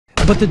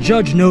but the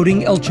judge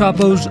noting El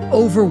Chapo's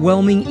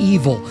overwhelming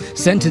evil,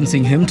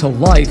 sentencing him to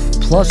life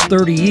plus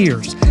 30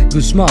 years.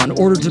 Guzman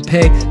ordered to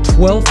pay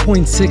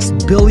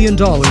 $12.6 billion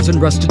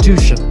in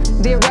restitution.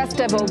 The arrest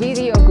of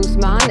Ovidio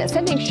Guzman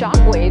sending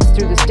shockwaves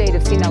through the state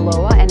of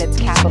Sinaloa and its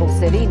capital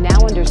city, now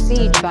under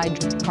siege by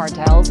drug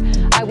cartels.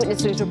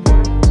 Eyewitness News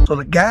reporter. So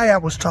the guy I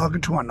was talking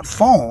to on the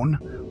phone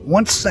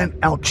once sent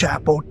El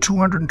Chapo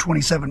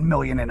 $227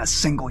 million in a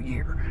single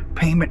year,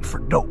 payment for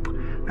dope.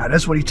 Now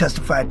that's what he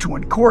testified to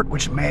in court,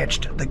 which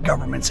matched the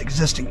government's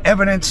existing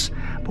evidence.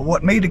 But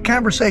what made the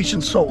conversation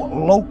so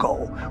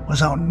loco was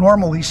how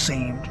normal he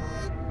seemed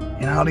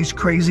and how these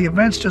crazy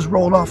events just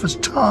rolled off his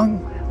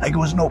tongue like it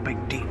was no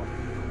big deal.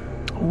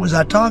 Who was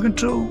I talking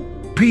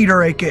to?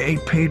 Peter, aka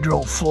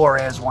Pedro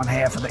Flores, one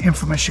half of the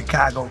infamous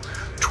Chicago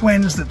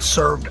Twins that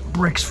served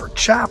bricks for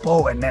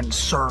Chapo and then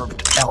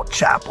served El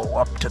Chapo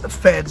up to the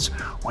feds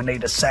when they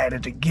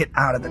decided to get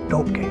out of the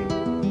dope game.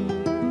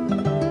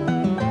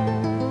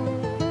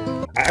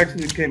 I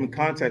actually came in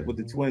contact with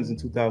the Twins in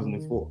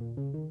 2004.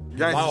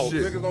 Lost.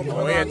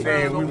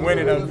 Everything we went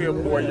in up here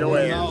for your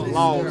ass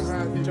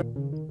lost.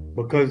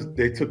 Because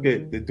they took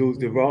it, the dudes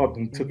that robbed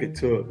him took it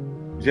to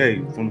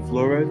Jay from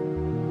Flores.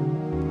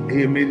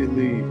 He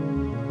immediately,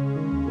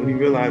 when he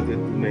realized that the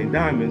main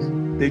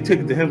diamonds, they took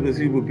it to him because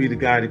he would be the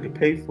guy that could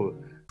pay for it.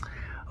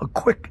 A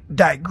quick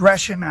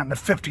digression on the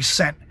 50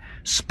 Cent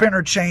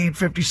spinner chain,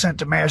 50 Cent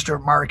the master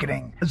of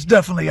marketing. It's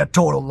definitely a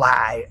total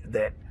lie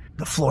that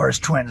the Flores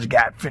Twins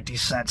got 50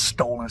 Cent's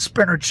stolen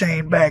spinner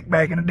chain back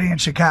in the day in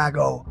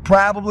Chicago.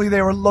 Probably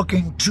they were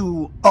looking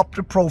to up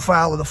the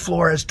profile of the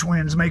Flores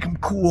Twins, make them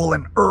cool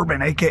and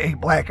urban, aka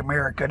Black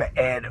America, to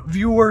add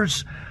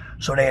viewers.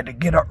 So they had to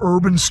get an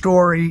urban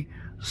story,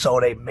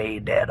 so they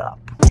made that up.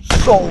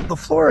 So the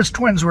Flores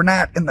Twins were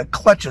not in the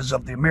clutches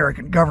of the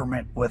American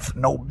government with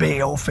no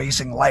bail,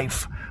 facing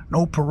life,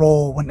 no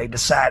parole when they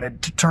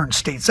decided to turn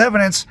state's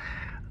evidence.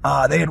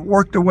 They had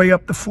worked their way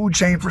up the food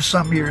chain for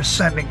some years,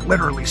 sending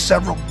literally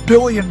several $1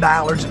 billion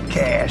in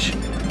cash,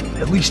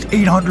 at least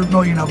 $800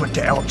 million of it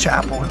to El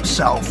Chapo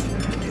himself.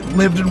 They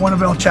lived in one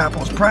of El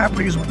Chapo's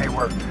properties when they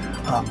were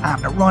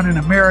on the run in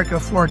America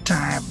for a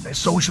time. They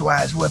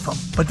socialized with him,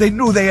 but they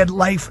knew they had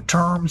life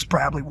terms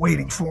probably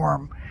waiting for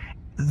him.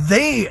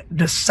 They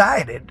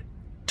decided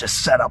to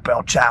set up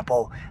El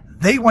Chapo.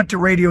 They went to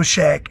Radio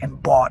Shack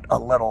and bought a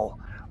little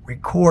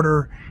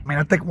recorder. I mean,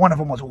 I think one of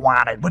them was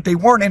wanted, but they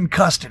weren't in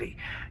custody,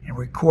 and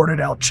recorded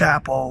El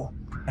Chapo.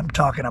 I'm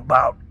talking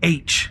about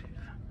H,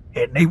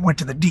 and they went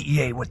to the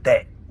DEA with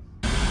that.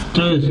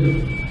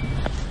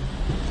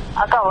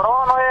 Ah,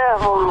 cabrón,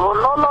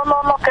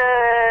 no, que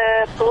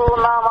tú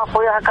nada más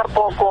podías sacar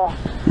poco.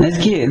 Es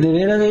que, de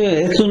veras,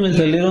 estos me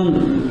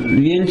salieron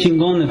bien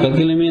chingones, ¿para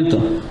qué le miento?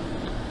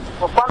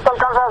 ¿Pues cuánto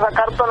alcanzas a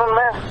sacar tú en un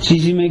mes?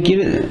 Si me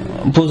quiere,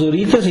 pues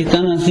ahorita si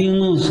están así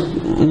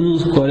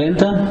unos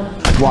 40.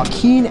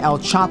 Joaquin El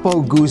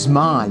Chapo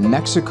Guzman,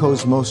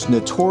 Mexico's most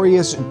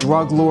notorious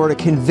drug lord,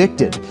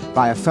 convicted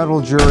by a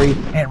federal jury.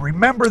 And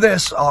remember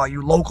this, all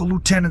you local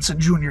lieutenants and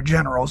junior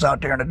generals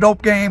out there in the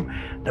dope game,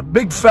 the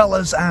big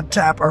fellas on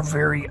top are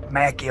very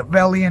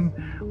Machiavellian.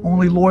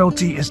 Only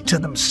loyalty is to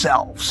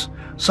themselves.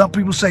 Some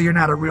people say you're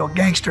not a real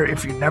gangster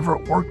if you never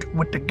worked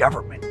with the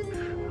government.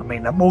 I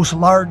mean, the most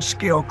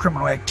large-scale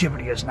criminal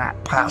activity is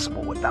not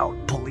possible without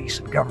police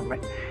and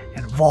government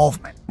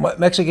involvement.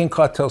 Mexican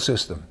cartel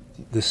system.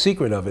 The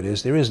secret of it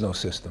is there is no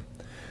system.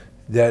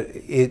 That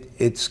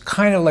it's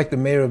kind of like the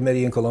mayor of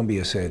Medellin,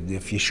 Colombia said,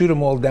 if you shoot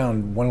them all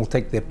down, one will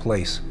take their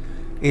place.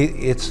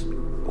 It's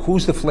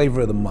who's the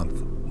flavor of the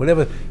month.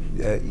 Whatever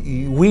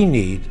we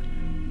need,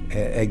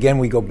 again,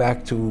 we go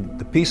back to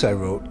the piece I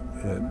wrote,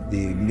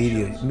 the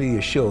media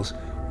shills,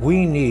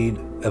 we need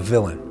a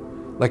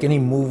villain, like any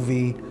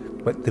movie,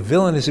 but the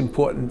villain is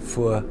important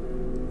for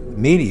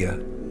media,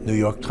 New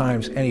York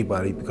Times,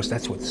 anybody, because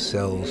that's what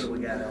sells.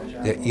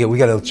 Yeah, we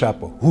got El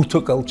Chapo. Who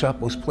took El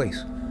Chapo's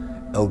place?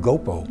 El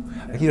Gopo.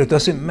 You know, it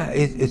doesn't matter.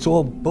 It's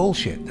all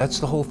bullshit. That's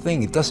the whole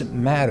thing. It doesn't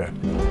matter.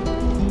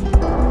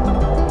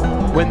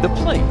 When the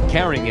plane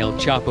carrying El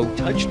Chapo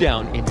touched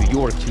down in New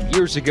York 2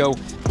 years ago,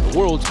 the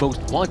world's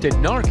most wanted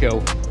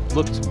narco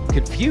looked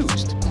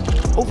confused,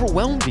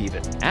 overwhelmed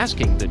even,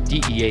 asking the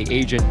DEA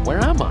agent,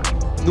 "Where am I?"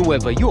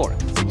 "Nueva York,"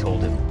 they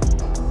told him.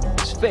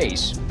 His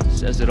face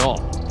says it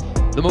all.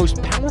 The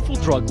most powerful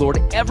drug lord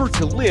ever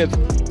to live,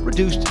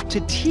 reduced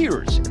to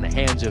tears in the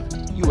hands of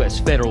U.S.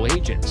 federal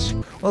agents.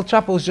 Well,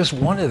 Chapo is just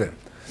one of them.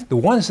 The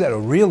ones that are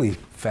really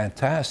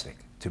fantastic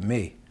to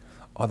me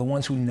are the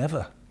ones who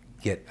never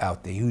get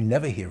out there, you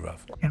never hear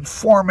of.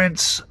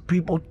 Informants,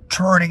 people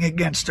turning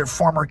against their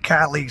former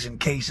colleagues in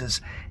cases,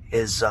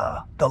 is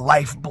the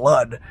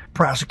lifeblood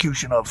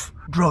prosecution of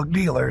drug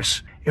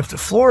dealers. If the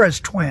Flores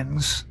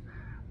Twins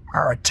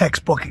are a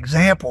textbook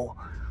example,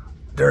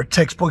 They're a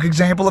textbook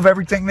example of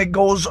everything that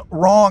goes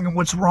wrong and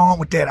what's wrong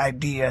with that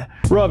idea.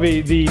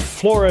 Robbie, the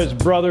Flores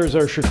brothers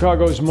are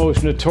Chicago's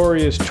most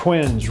notorious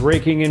twins,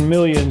 raking in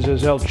millions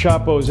as El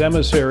Chapo's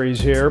emissaries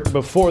here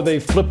before they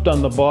flipped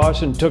on the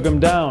boss and took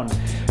him down.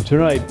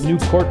 Tonight, new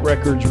court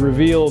records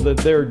reveal that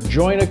their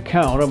joint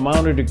account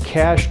amounted to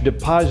cash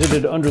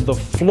deposited under the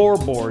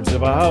floorboards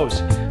of a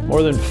house,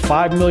 more than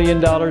 $5 million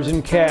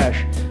in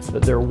cash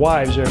that their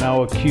wives are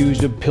now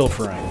accused of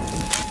pilfering.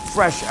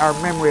 Fresh our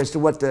memory as to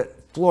what the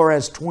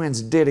Flores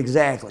twins did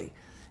exactly.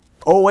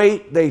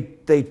 08,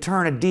 they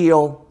turn a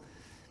deal,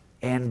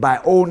 and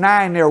by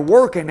 09, they're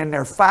working, and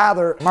their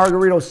father,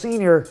 Margarito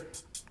Sr.,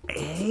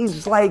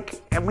 he's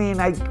like, I mean,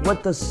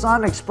 what the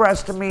son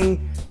expressed to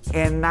me,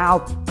 and now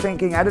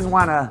thinking I didn't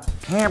want to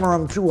hammer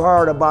him too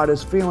hard about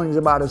his feelings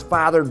about his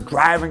father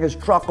driving his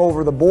truck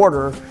over the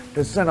border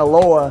to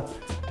Sinaloa,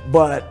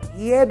 but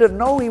he had to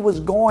know he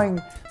was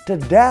going to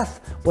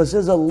death. Was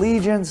his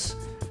allegiance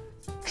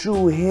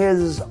to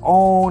his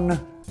own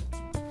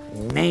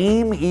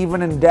name,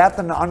 even in death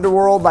in the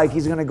underworld, like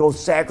he's going to go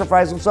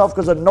sacrifice himself?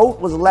 Because a note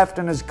was left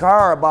in his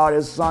car about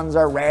his sons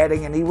are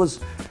ratting, and he was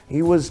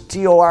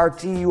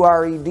Tortured,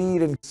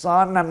 and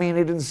son, I mean,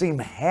 he didn't seem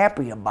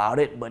happy about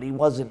it, but he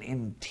wasn't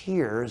in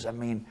tears. I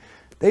mean,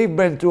 they've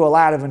been through a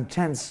lot of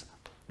intense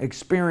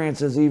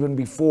experiences even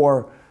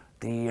before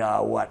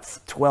the,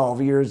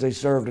 12 years they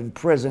served in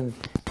prison,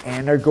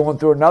 and they're going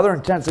through another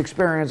intense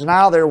experience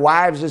now. Their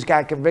wives just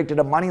got convicted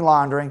of money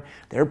laundering.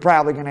 They're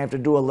probably going to have to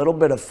do a little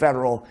bit of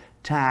federal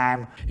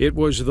time. It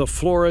was the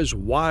Flores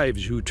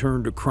wives who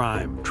turned to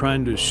crime,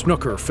 trying to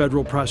snooker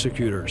federal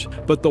prosecutors.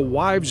 But the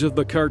wives of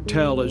the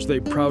cartel, as they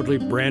proudly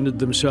branded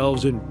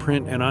themselves in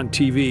print and on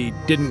TV,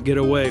 didn't get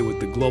away with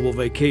the global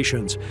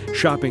vacations,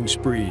 shopping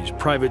sprees,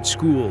 private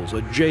schools,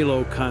 a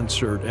J-Lo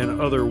concert, and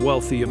other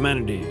wealthy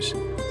amenities.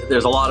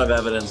 There's a lot of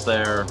evidence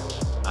there.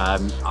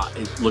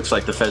 It looks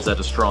like the feds had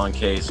a strong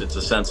case. It's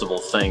a sensible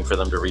thing for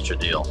them to reach a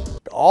deal.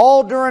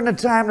 All during the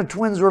time the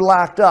twins were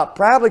locked up,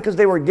 probably because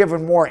they were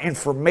given more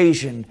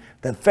information.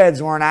 The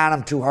feds weren't on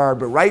them too hard,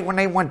 but right when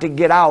they went to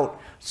get out,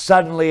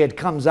 suddenly it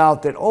comes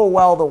out that, oh,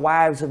 well, the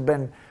wives have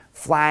been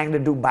flying to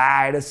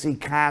Dubai to see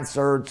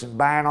concerts and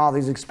buying all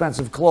these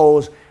expensive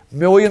clothes.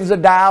 Millions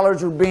of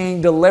dollars were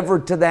being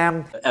delivered to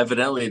them.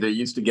 Evidently, they're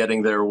used to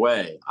getting their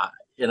way.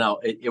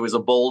 It was a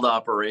bold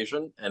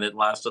operation, and it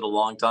lasted a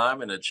long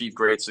time and achieved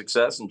great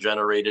success and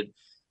generated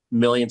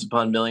millions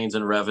upon millions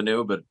in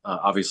revenue. But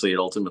obviously, it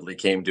ultimately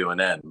came to an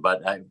end.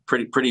 But a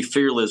pretty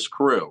fearless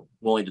crew,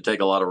 willing to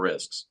take a lot of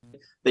risks.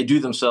 They do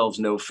themselves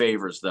no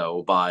favors,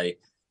 though, by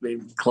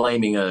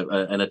claiming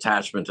an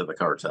attachment to the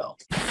cartel.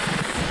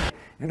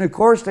 And of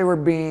course, they were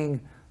being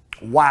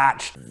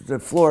watched. The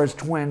Flores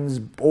twins'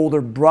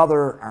 older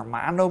brother,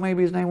 Armando,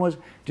 maybe his name was,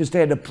 just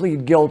had to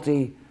plead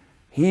guilty.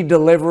 He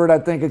delivered, I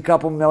think, a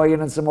couple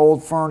million in some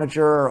old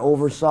furniture or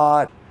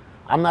oversaw it.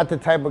 I'm not the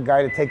type of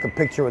guy to take a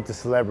picture with the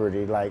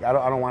celebrity. Like, I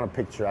don't want a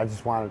picture. I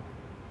just want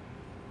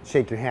to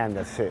shake your hand,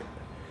 that's it.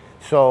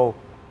 So,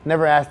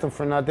 never asked them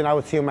for nothing. I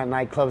would see them at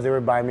nightclubs. They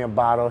would buy me a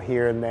bottle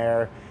here and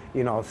there,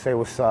 you know, say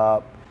what's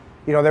up.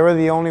 You know, they were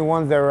the only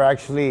ones that were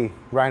actually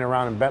riding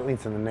around in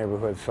Bentleys in the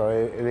neighborhood, so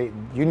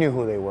you knew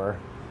who they were.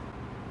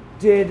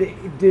 Did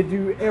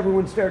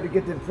everyone start to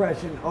get the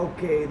impression,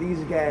 okay, these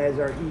guys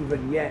are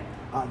even yet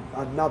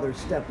another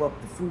step up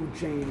the food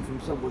chain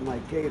from someone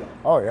like Kato?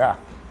 Oh yeah,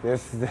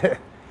 those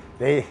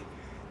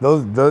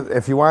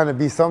if you want to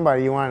be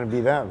somebody, you want to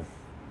be them.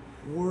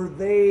 Were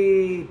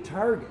they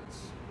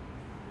targets?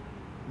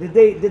 Did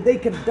they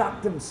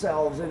conduct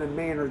themselves in a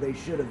manner they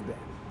should have been?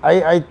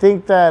 I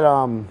think that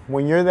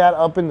when you're that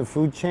up in the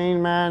food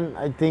chain, man,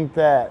 I think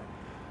that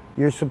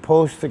you're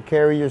supposed to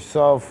carry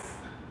yourself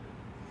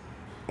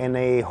in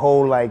a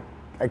whole, like,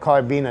 I call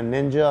it being a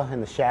ninja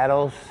in the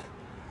shadows.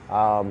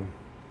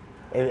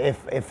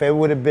 If it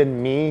would have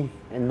been me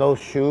in those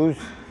shoes,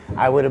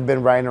 I would have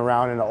been riding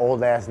around in an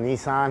old ass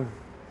Nissan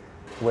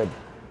with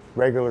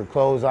regular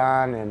clothes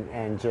on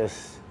and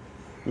just,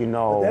 you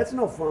know. But that's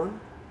no fun.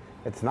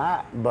 It's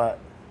not, but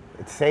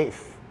it's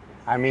safe.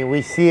 I mean,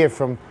 we see it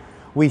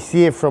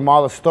from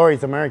all the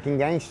stories, American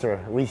Gangster.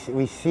 We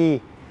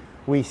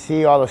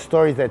see all the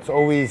stories that's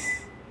always,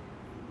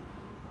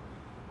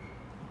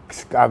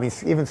 I mean,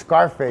 even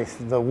Scarface,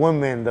 the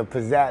woman, the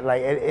pizzazz,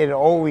 like it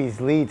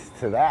always leads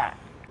to that.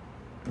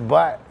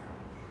 But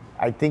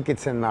I think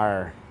it's in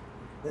our.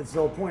 That's the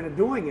whole point of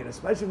doing it,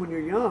 especially when you're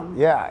young.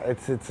 Yeah,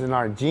 it's in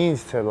our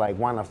genes to like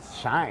want to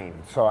shine.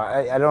 So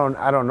I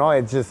don't know.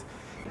 It's just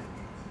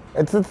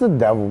it's the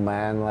devil,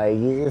 man. Like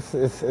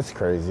it's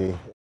crazy.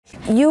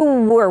 You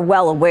were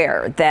well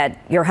aware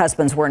that your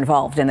husbands were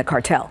involved in the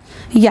cartel.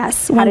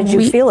 Yes. How did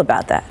you feel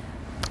about that?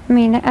 I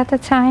mean, at the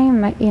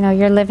time, you know,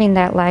 you're living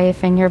that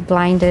life and you're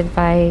blinded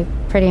by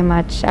pretty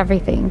much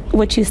everything.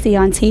 What you see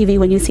on TV,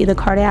 when you see the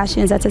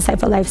Kardashians, that's the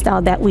type of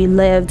lifestyle that we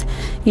lived.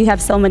 You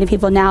have so many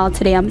people now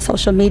today on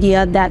social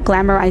media that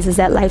glamorizes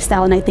that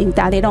lifestyle, and I think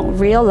that they don't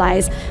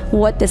realize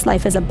what this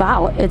life is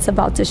about. It's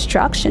about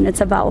destruction. It's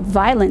about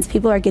violence.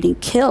 People are getting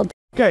killed.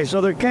 Okay,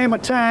 so there came a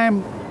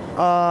time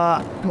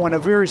when a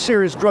very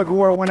serious drug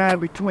war went on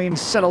between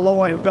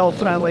Sinaloa and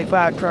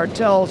Sinaloa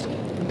cartels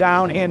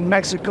down in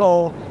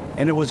Mexico,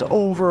 and it was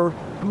over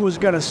who was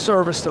going to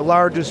service the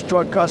largest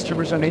drug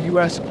customers in the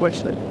U.S.,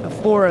 which the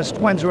Flores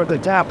Twins were at the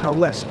top of the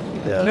list.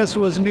 Yeah. This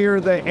was near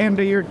the end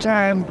of your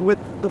time with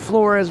the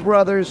Flores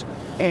brothers,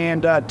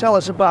 and tell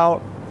us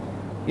about,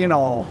 you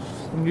know,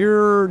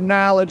 your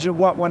knowledge of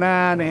what went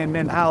on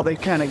and how they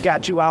kind of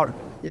got you out.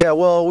 Yeah,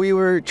 well, we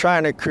were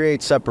trying to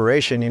create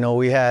separation. You know,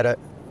 we had a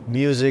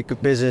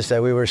music business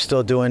that we were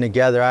still doing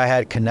together. I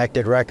had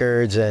Connected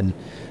Records and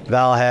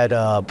Val had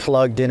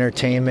Plugged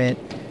Entertainment,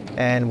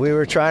 and we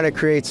were trying to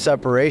create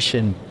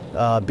separation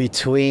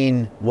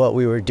between what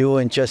we were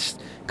doing,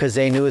 just because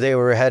they knew they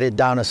were headed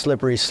down a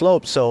slippery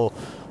slope. So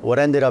what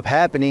ended up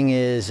happening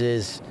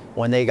is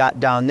when they got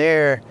down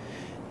there,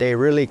 they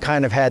really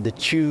kind of had to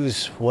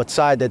choose what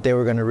side that they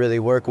were going to really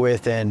work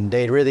with, and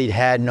they really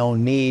had no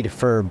need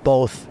for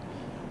both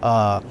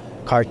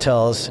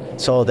cartels,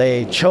 so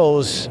they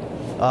chose.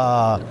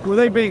 Were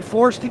they being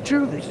forced to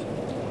choose?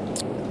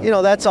 You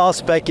know, that's all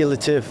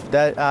speculative.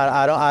 That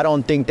I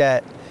don't think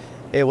that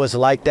it was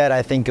like that.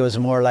 I think it was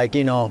more like,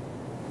 you know,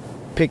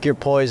 pick your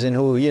poison.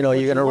 Who, you know,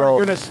 you're gonna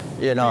roll.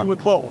 You know, be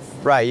with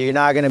both. Right, you're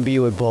not gonna be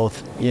with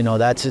both. You know,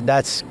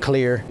 that's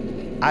clear.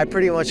 I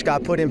pretty much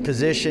got put in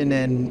position,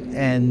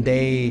 and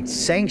they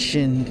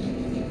sanctioned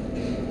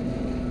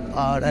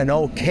an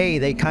okay.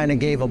 They kind of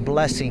gave a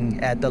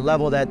blessing at the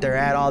level that they're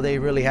at. All they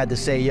really had to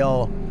say,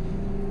 yo,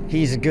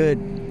 he's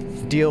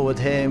good, deal with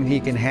him, he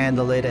can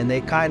handle it. And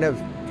they kind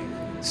of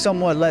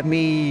somewhat let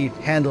me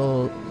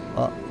handle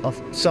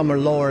some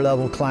lower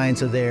level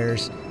clients of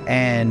theirs.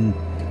 And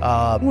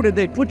who did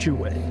they put you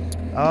with?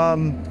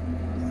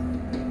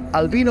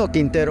 Albino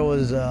Quintero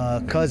was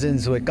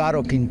cousins with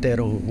Kato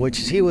Quintero,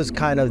 which he was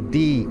kind of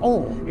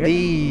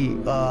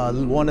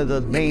one of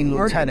the main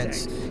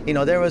lieutenants. You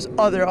know, there was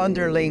other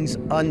underlings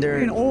under.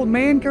 An old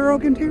man, Kato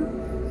Quintero?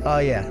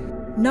 Yeah.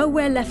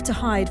 Nowhere left to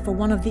hide for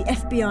one of the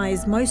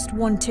FBI's most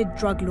wanted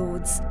drug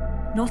lords.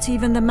 Not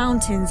even the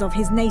mountains of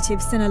his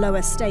native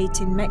Sinaloa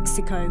state in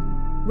Mexico.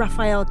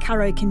 Rafael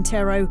Caro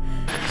Quintero.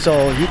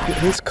 So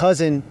his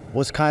cousin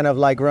was kind of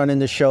like running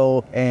the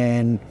show,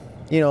 and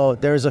you know,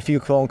 there's a few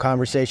phone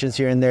conversations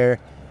here and there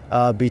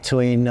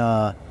between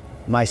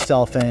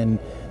myself and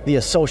the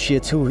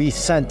associates who he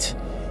sent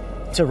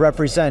to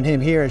represent him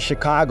here in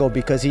Chicago,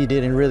 because he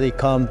didn't really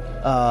come,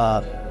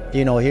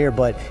 you know, here.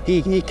 But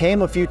he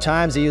came a few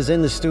times. He was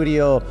in the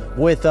studio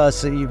with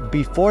us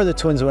before the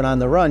Twins went on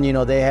the run. You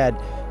know,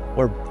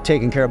 were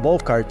taking care of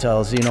both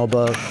cartels, you know,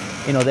 but,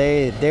 you know,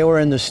 they were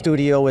in the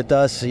studio with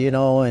us, you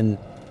know, and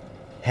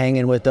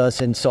hanging with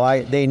us, and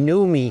so they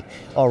knew me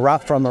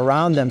from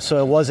around them,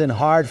 so it wasn't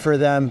hard for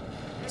them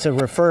to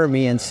refer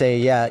me and say,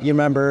 yeah, you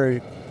remember,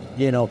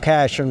 you know,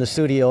 Cash from the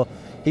studio,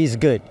 he's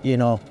good, you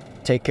know,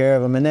 take care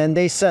of him. And then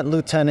they sent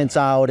lieutenants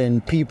out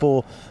and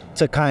people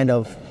to kind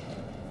of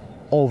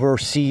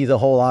oversee the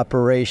whole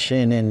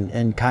operation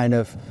and kind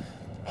of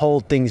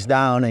hold things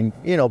down, and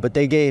you know, but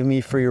they gave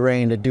me free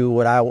reign to do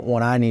what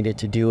I needed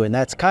to do, and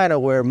that's kind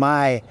of where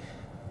my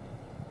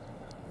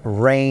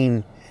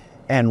reign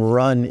and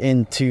run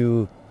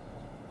into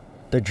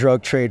the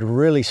drug trade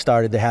really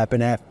started to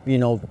happen. You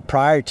know,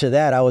 prior to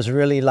that, I was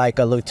really like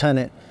a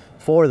lieutenant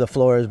for the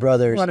Flores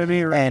brothers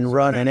and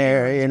running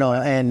air, you know,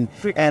 and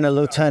a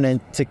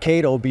lieutenant to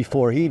Kato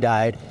before he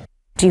died.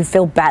 Do you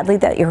feel badly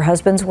that your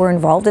husbands were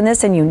involved in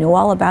this and you knew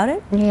all about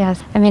it?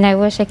 Yes. I mean, I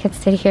wish I could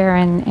sit here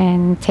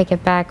and take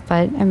it back,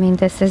 but I mean,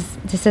 this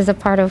is a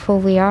part of who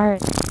we are.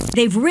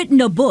 They've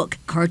written a book,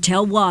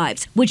 Cartel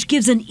Wives, which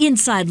gives an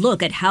inside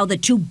look at how the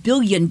 $2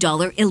 billion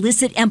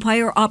illicit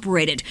empire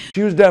operated.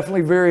 She was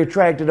definitely very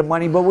attracted to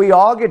money, but we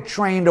all get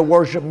trained to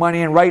worship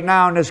money, and right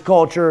now in this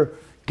culture,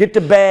 get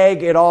the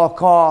bag at all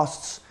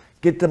costs,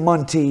 get the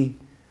money,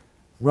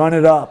 run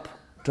it up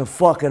to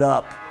fuck it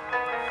up.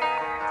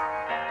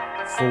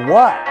 For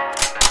what?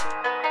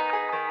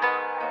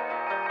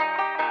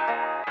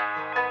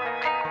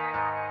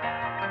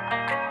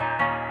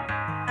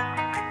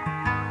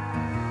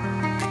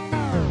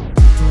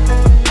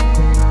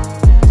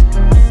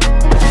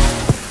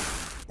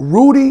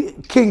 Rudy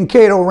King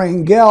Kato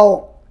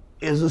Rangel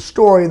is a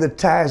story that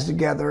ties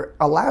together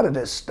a lot of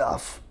this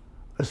stuff,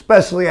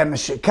 especially on the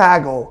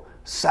Chicago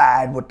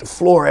side with the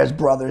Flores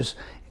brothers.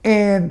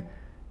 And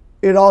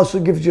it also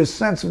gives you a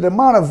sense of the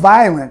amount of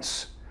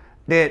violence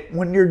that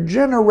when you're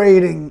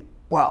generating,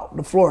 well,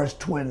 the Flores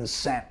Twins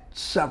sent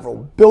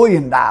several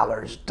 $billion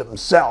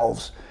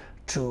themselves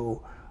to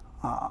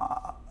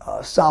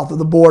south of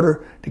the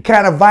border, the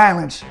kind of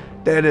violence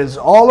that is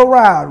all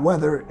around,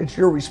 whether it's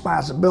your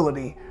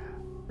responsibility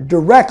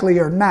directly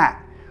or not.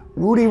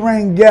 Rudy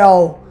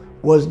Rangel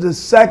was the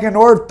second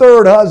or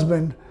third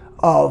husband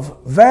of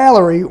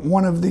Valerie,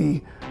 one of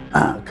the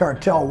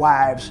cartel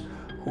wives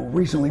who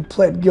recently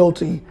pled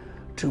guilty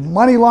to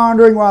money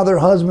laundering while their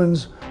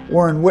husbands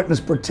were in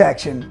witness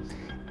protection.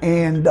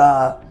 And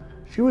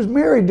she was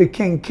married to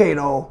King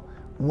Kato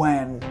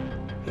when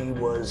he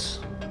was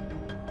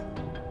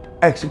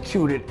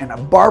executed in a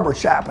barber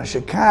shop in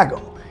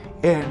Chicago.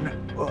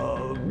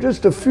 And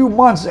just a few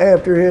months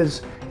after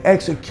his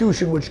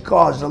execution, which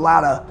caused a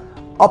lot of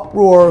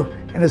uproar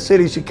in the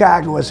city of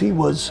Chicago, as he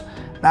was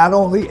not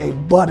only a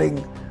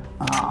budding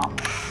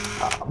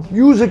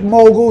music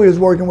mogul, he was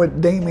working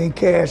with Damien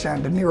Cash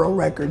on De Niro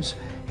Records.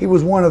 He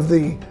was one of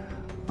the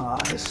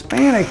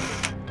Hispanic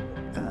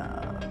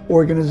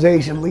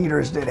organization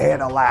leaders that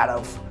had a lot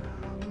of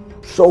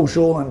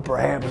social and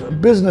perhaps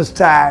business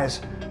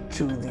ties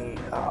to the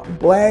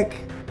black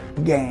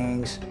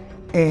gangs,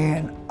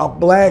 and a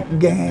black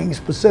gang,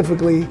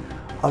 specifically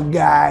a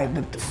guy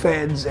that the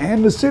feds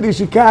and the city of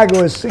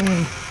Chicago has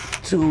seen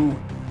to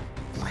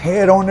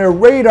had on their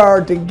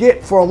radar to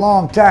get for a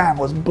long time,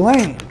 was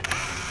blamed.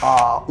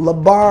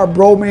 LeBar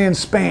Broman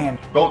Spann.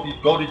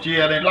 Go to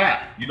jail and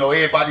lie. You know,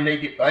 everybody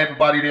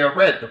they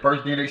arrest. The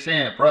first thing they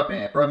saying, bruh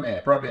man.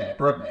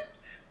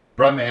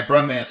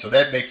 So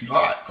that makes you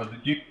lie. Because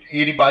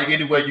anybody,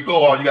 anywhere you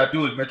go, all you got to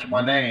do is mention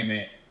my name,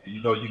 and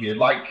you know, you get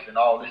likes and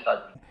all this type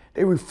of thing.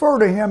 They refer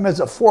to him as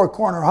a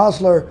four-corner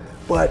hustler,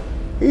 but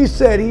he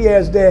said he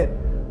has that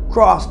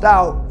crossed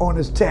out on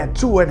his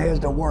tattoo and has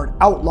the word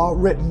outlaw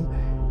written.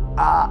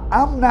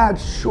 I'm not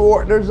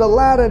sure. There's a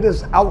lot of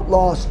this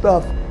outlaw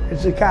stuff in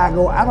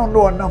Chicago. I don't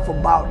know enough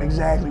about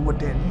exactly what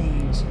that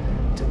means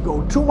to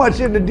go too much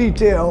into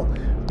detail,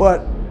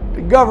 but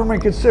the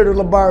government considered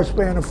LeBar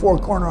Spann a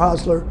four-corner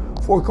hustler.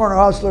 Four-corner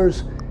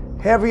hustlers,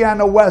 heavy on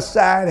the west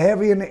side,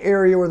 heavy in the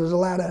area where there's a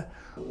lot of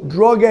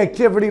drug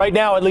activity. Right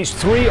now, at least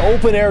 3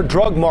 open-air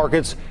drug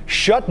markets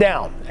shut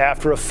down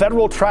after a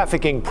federal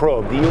trafficking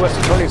probe. The U.S.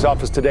 Attorney's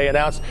Office today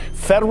announced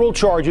federal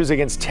charges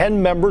against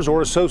 10 members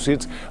or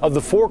associates of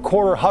the Four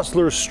Corner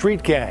Hustlers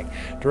street gang.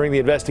 During the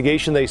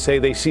investigation, they say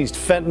they seized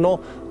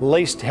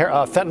fentanyl-laced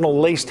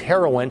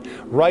heroin,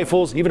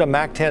 rifles, even a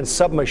MAC-10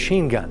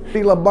 submachine gun.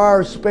 The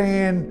LeBar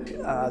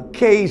Spann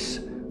case,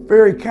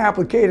 very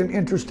complicated and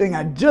interesting.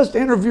 I just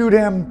interviewed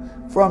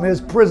him from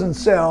his prison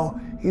cell.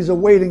 He's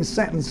awaiting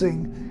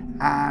sentencing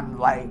on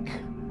like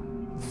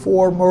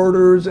 4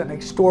 murders and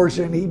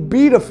extortion. He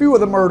beat a few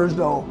of the murders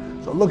though,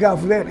 so look out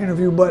for that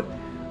interview. But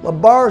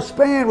LeBar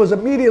Spann was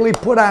immediately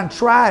put on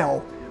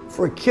trial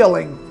for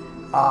killing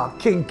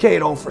King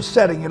Kato, for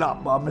setting it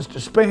up. Mr.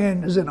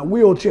 Spann is in a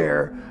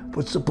wheelchair,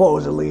 but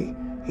supposedly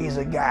he's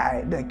a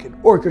guy that could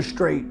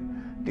orchestrate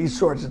these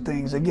sorts of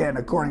things, again,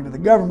 according to the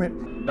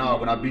government. No,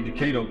 when I beat the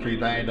Kato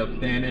case, I ended up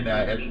staying in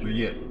there extra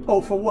year. Oh,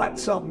 for what?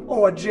 Something?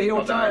 Oh, a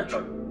jail charge?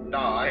 No,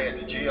 I had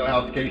the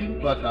jailhouse case,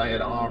 plus I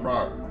had an armed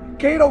robbery.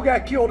 Kato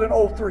got killed in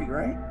 03,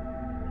 right?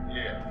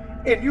 Yeah.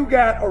 And you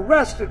got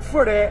arrested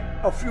for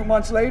that a few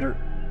months later?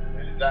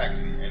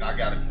 Exactly, and I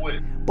got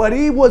acquitted. But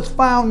he was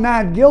found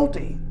not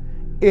guilty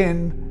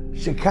in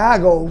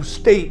Chicago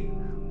State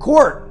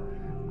Court.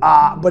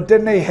 But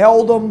then they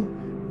held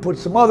him, put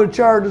some other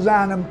charges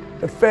on him.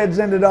 The feds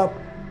ended up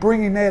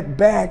bringing that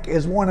back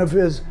as one of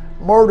his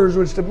murders,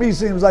 which to me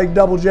seems like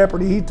double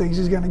jeopardy. He thinks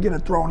he's going to get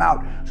it thrown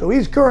out. So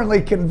he's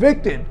currently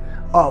convicted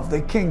of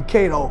the King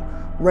Kato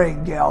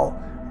Rangel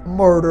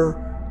murder.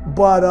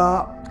 But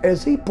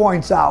as he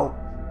points out,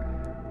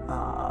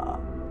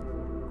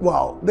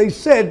 well, they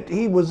said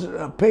he was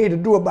paid to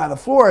do it by the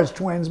Flores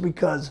Twins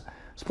because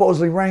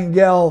supposedly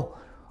Rangel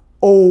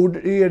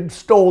he had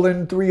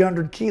stolen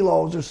 300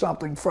 kilos or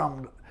something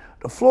from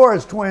the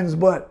Flores Twins.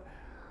 But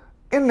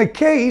in the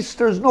case,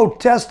 there's no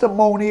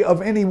testimony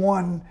of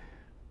anyone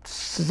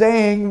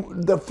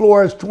saying the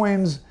Flores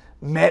Twins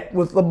met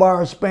with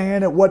LeBar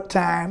Spann, at what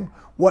time,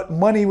 what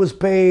money was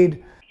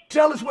paid.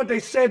 Tell us what they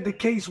said the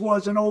case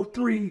was in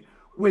 03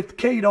 with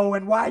Kato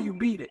and why you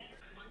beat it.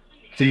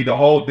 See, the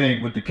whole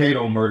thing with the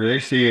Kato murder, they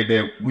said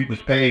that we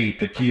was paid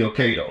to kill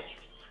Kato.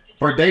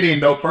 First, they didn't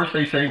know. First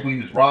they say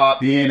we was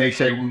robbed, then they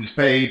say we was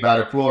paid by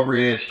the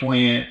Flores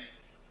Twins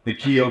to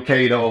kill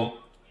Kato,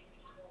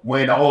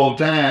 when the whole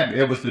time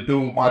it was to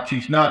do with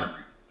Martise Nunnery,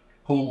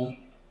 who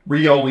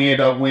Rio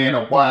ended up winning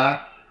a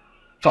why,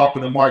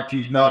 talking to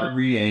Martise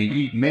Nunnery, and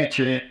he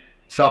mentioned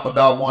something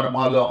about one of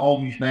my little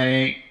homies'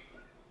 name,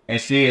 and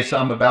said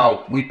something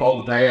about we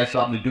supposed to have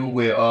something to do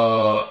with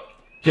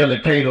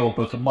killing Kato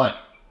for some money.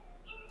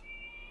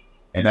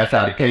 And that's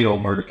how the Kato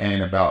murder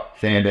came about,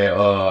 saying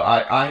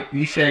that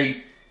he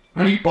say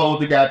he supposed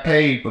to got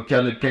paid for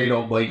killing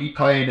Kato, but he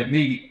claimed to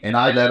me, and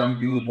I let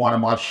him use one of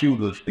my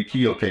shooters to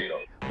kill Kato.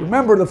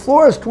 Remember, the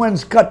Flores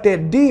Twins cut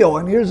that deal,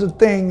 and here's the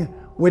thing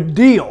with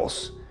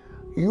deals.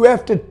 You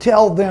have to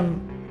tell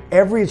them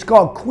it's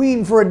called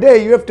Queen for a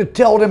Day. You have to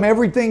tell them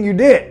everything you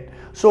did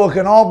so it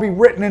can all be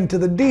written into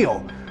the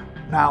deal.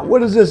 Now, what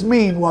does this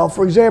mean? Well,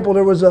 for example,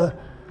 there was a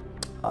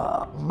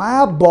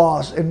mob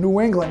boss in New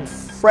England,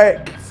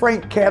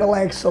 Frank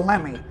Cadillac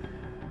Salemi,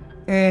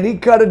 and he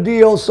cut a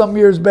deal some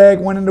years back,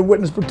 went into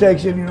witness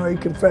protection. You know, he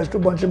confessed to a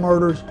bunch of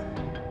murders,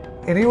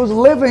 and he was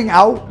living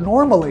out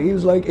normally. He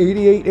was like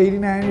 88,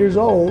 89 years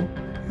old.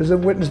 He was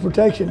in witness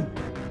protection.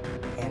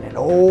 And an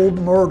old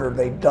murder,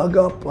 they dug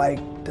up like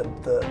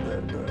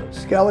the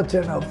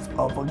skeleton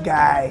of a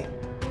guy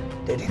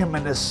that him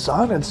and his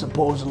son had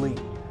supposedly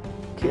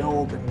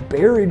killed and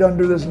buried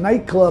under this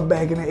nightclub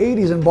back in the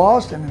 80s in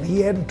Boston, and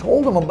he hadn't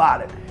told him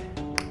about it.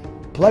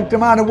 plucked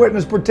him out of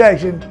witness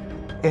protection,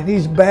 and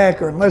he's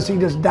back, or unless he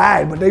just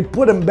died, but they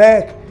put him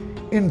back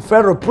in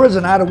federal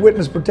prison out of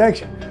witness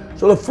protection.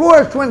 So the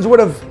Flores Twins would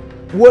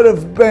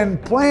have been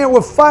playing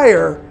with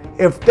fire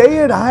if they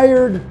had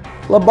hired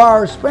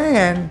LeBar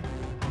Span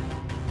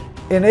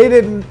and they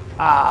didn't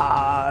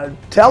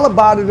tell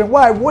about it. And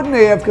why wouldn't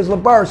they have? Because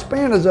LeBar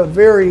Span is a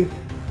very,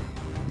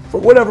 for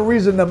whatever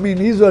reason, I mean,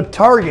 he's a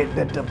target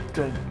that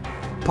the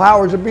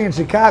powers that be in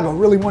Chicago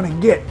really want to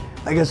get.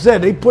 Like I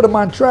said, they put him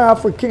on trial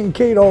for King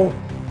Kato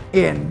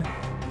in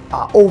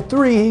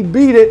 03. He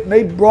beat it, and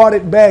they brought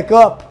it back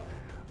up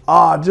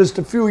just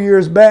a few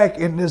years back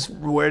in this,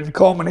 where it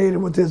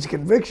culminated with his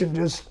conviction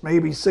just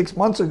maybe 6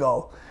 months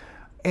ago.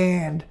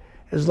 And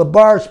as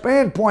LeBar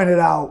Span pointed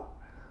out,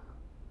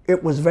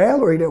 it was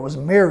Valerie that was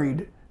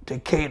married to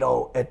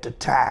Kato at the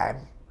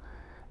time.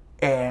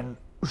 And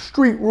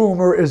street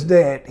rumor is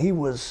that he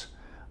was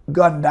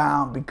gunned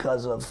down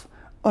because of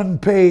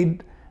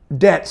unpaid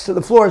debts to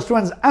the Flores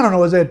Twins. I don't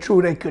know, is that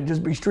true? They could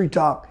just be street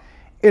talk.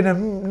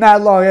 And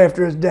not long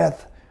after his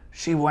death,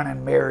 she went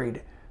and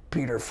married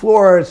Peter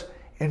Flores.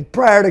 And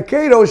prior to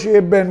Kato, she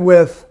had been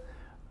with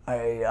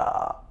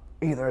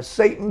either a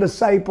Satan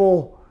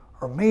disciple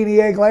or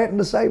maniac Latin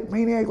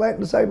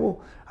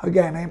disciple, a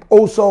guy named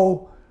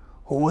Oso,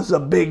 who was a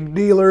big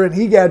dealer, and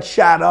he got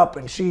shot up,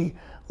 and she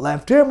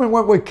left him and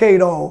went with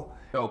Kato.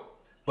 So,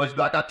 but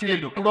like I tell you,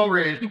 the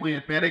Flores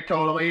Twins, man, they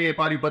told on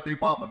everybody but their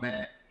mama,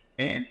 man.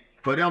 And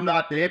for them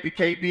not to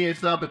educate me and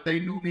stuff, if they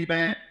knew me,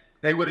 man,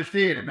 they would have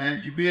said it,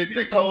 man. You be,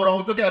 they told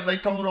on, look at it, they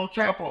told on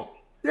Chapo.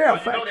 Yeah,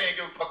 so you know they ain't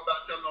give a fuck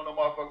about telling on the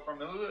motherfucker from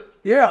the hood.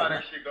 Yeah, how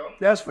that shit go.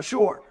 That's for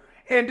sure.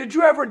 And did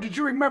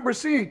you remember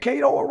seeing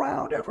Kato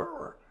around ever?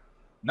 Or?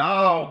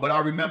 No, but I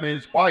remember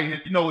his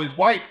wife. You know, his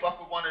wife fucked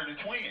with one of the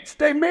twins.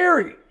 They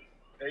married.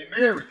 They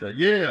married her,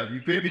 yeah.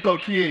 You feel me? So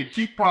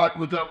she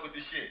probably was up with the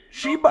shit.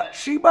 She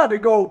about to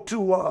go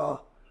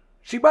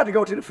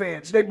to the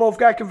feds. They both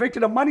got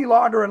convicted of money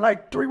laundering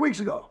like 3 weeks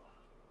ago.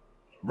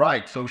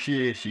 Right. So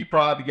she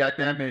probably got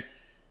them and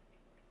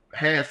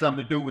had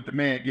something to do with the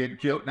man getting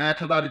killed. 9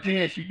 times out of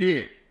 10, she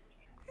did.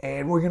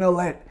 And we're gonna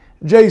let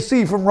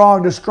JC from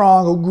Wrong to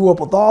Strong, who grew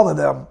up with all of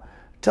them,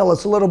 tell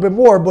us a little bit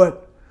more.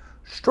 But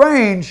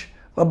strange,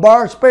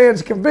 LeBar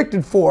Span's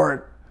convicted for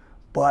it.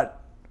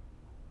 But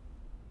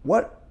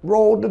what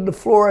role did the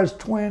Flores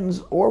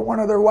Twins or one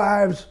of their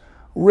wives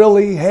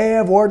really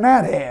have or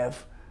not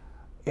have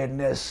in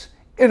this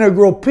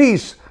integral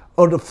piece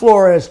of the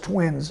Flores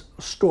Twins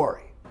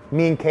story?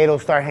 Me and Kato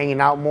start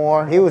hanging out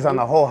more. He was on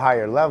a whole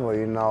higher level,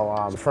 you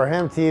know. For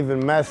him to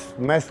even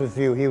mess with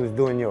you, he was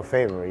doing you a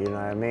favor, you know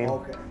what I mean?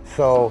 Okay.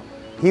 So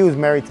he was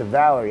married to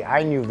Valerie.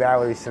 I knew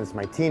Valerie since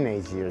my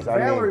teenage years.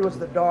 Valerie was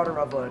the daughter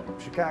of a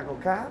Chicago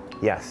cop?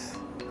 Yes.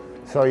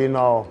 So, you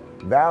know,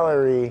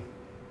 Valerie...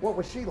 What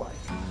was she like?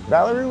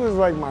 Valerie was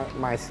like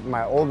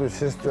my older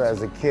sister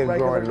as a kid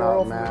growing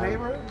up,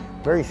 man.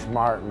 Very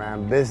smart,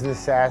 man. Business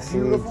sassy,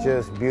 beautiful.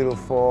 Just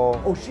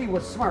beautiful. Oh, she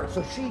was smart,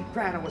 so she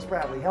kind of was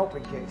probably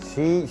helping kids.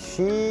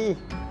 She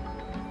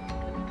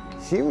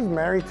was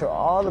married to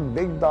all the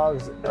big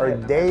dogs, or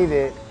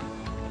dated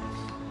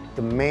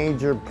the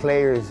major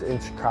players in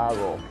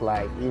Chicago,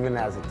 like even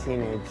as a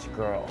teenage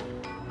girl.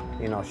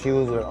 You know, she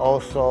was with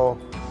Oso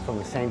from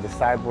the same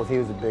disciples. He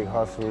was a big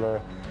hustler.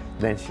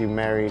 Then she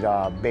married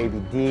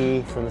Baby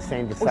D from the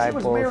same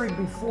disciples. Oh, she was married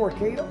before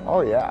Kato?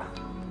 Oh, yeah.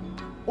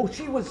 Oh,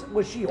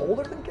 was she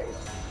older than Kato?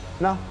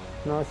 No,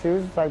 she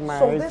was like my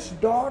age. So this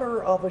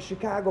daughter of a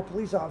Chicago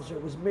police officer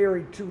was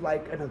married to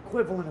like an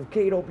equivalent of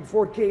Kato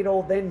before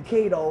Kato, then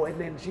Kato,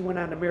 and then she went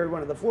on to marry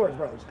one of the Flores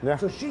brothers. Yeah.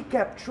 So she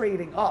kept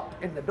trading up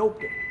in the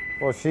dope game.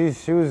 Well, she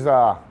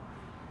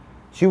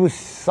was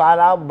sought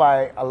out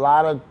by a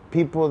lot of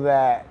people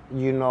that,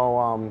 you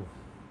know,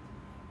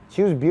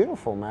 she was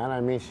beautiful, man. I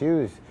mean, she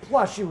was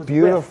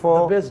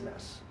beautiful, with the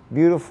business.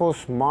 Beautiful,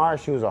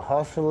 smart. She was a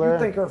hustler. You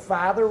think her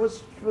father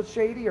was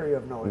shady, or you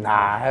have no idea?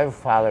 Nah, her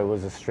father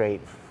was a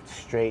straight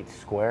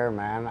square,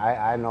 man.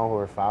 I know who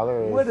her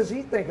father is. What does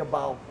he think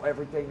about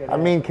everything that I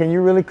mean, can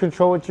you really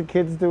control what your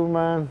kids do,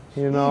 man?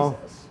 You know?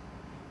 Jesus.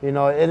 You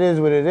know, it is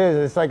what it is.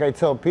 It's like I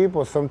tell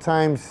people,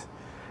 sometimes,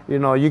 you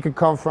know, you could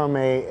come from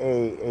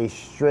a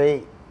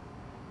straight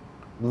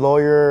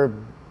lawyer,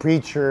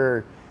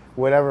 preacher,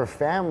 whatever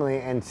family,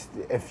 and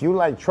if you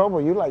like trouble,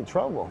 you like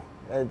trouble.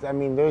 I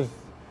mean,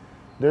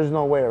 there's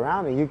no way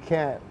around it. You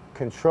can't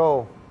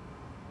control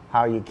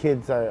how your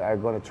kids are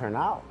going to turn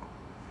out.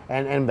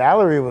 And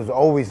Valerie was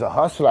always a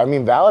hustler. I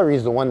mean,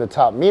 Valerie's the one that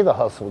taught me the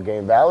hustle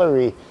game.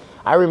 Valerie,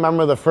 I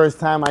remember the first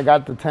time I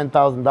got the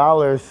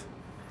 $10,000,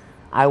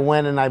 I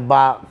went and I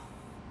bought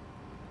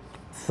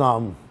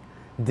some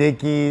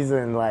Dickies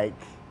and like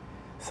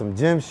some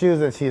gym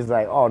shoes, and she's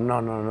like, oh,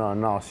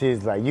 no.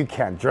 She's like, you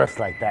can't dress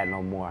like that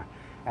no more.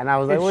 And I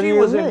was like, what do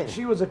you mean?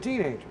 She was a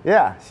teenager.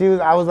 Yeah,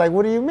 I was like,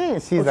 what do you mean?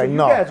 She's like,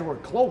 no. You guys were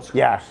close.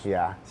 Yeah.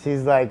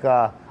 She's like,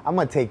 I'm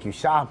going to take you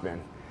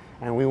shopping.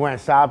 And we went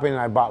shopping,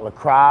 and I bought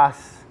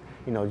lacrosse,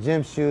 you know,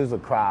 gym shoes,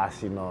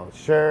 lacrosse, you know,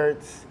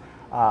 shirts,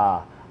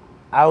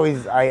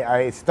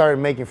 I started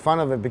making fun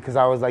of it because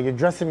I was like, you're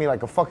dressing me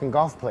like a fucking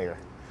golf player.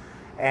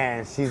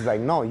 And she's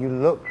like, no, you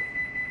look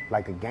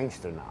like a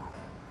gangster now.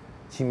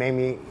 She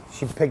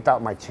picked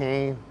out my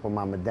chain with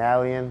my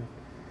medallion,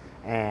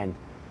 and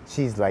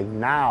she's like,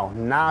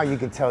 now you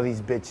can tell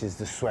these bitches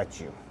to sweat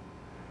you.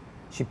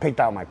 She picked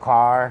out my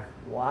car.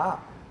 Wow.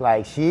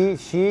 Like she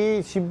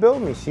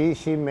built me.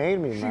 She made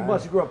me. She man.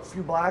 must have grew up a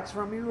few blocks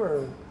from you,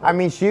 or? I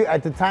mean,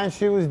 at the time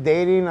she was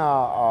dating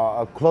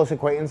a close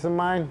acquaintance of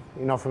mine,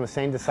 you know, from the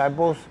same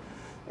disciples,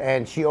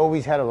 and she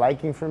always had a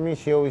liking for me.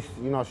 She always,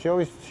 you know, she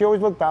always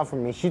looked out for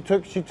me. She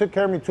took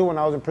care of me too when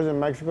I was in prison in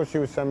Mexico. She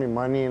would send me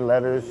money and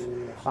letters.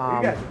 You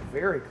guys are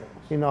very close.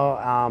 You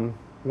know,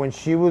 when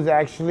she was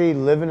actually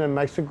living in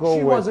Mexico,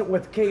 She wasn't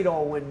with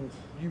Kato when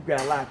you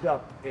got locked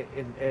up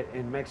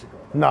in Mexico.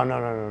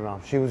 No.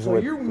 She was So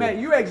with.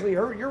 you actually,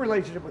 your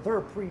relationship with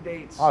her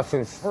predates. Oh,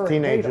 since her and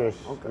teenagers.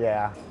 Kato. Okay.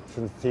 Yeah,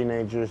 since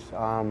teenagers.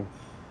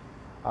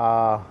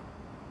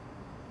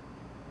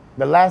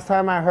 The last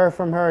time I heard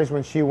from her is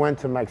when she went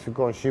to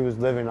Mexico and she was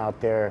living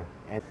out there.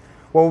 And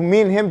well,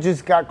 me and him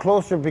just got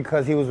closer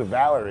because he was with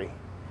Valerie.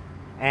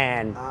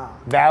 And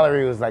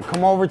Valerie was like,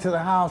 come over to the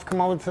house,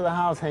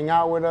 hang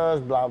out with us,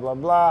 blah, blah,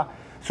 blah.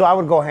 So I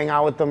would go hang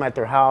out with them at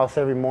their house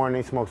every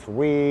morning, smoke some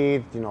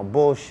weed, you know,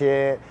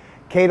 bullshit.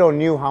 Kato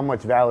knew how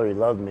much Valerie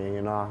loved me,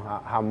 you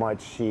know, how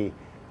much she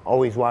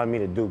always wanted me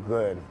to do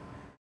good.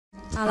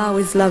 I'll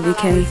always love you,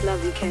 Kay.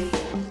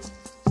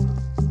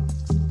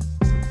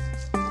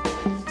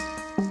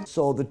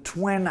 So the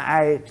twin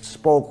I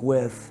spoke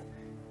with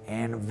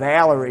and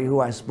Valerie, who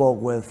I spoke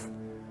with,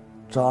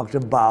 talked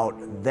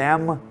about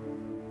them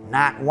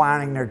not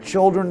wanting their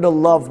children to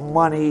love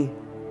money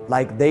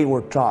like they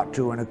were taught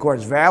to. And of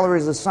course,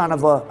 Valerie's the son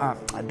of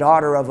a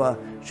daughter of a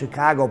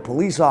Chicago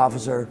police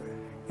officer,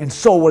 and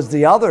so was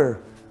the other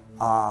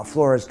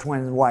Flores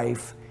Twins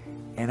wife.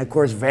 And of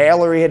course,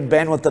 Valerie had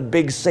been with the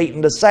big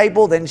Satan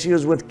disciple, then she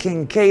was with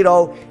King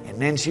Kato,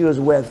 and then she was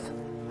with,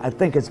 I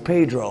think it's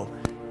Peter.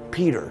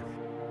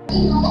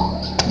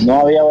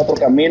 No había otro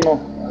camino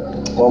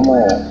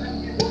como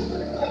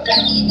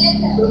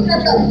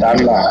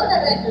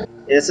contarla.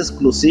 Es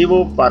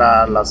exclusivo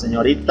para la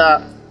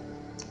señorita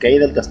Kay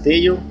del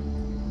Castillo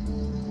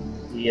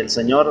y el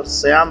señor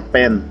Sean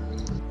Penn.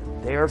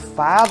 Their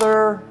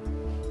father,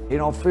 you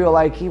know, feel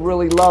like he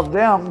really loved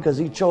them because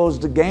he chose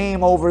the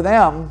game over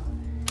them,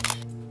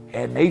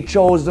 and they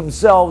chose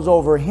themselves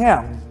over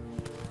him.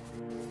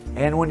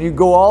 And when you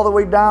go all the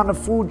way down the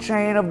food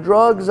chain of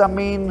drugs, I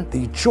mean,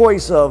 the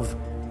choice of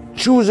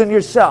choosing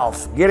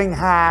yourself, getting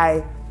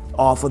high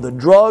off of the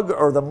drug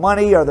or the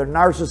money or the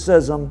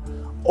narcissism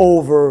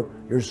over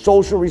your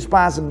social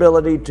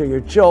responsibility to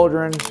your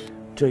children,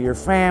 to your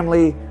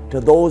family, to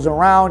those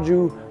around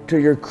you, to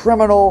your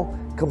criminal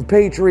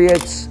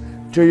compatriots,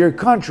 to your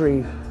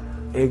country,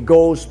 it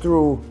goes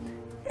through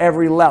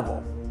every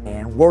level.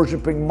 And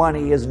worshiping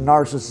money is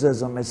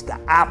narcissism. It's the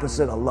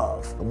opposite of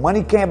love.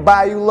 Money can't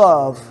buy you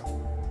love.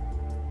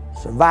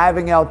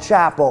 Surviving El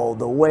Chapo,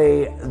 the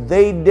way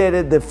they did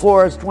it, the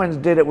Flores Twins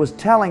did it, was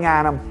telling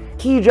on them.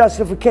 Key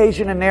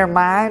justification in their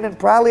mind, and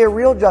probably a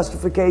real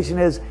justification,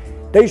 is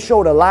they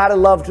showed a lot of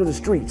love to the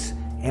streets.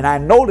 And I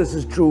know this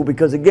is true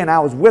because, again, I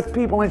was with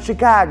people in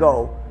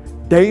Chicago,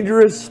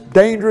 dangerous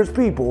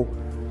people,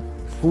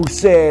 who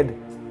said,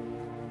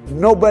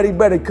 nobody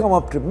better come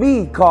up to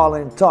me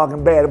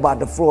talking bad about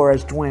the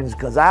Flores Twins,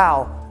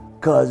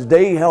 because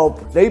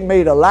they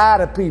made a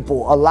lot of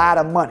people a lot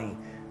of money,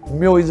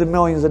 millions and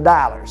millions of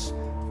dollars.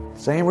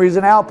 Same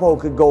reason Alpo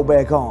could go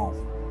back home.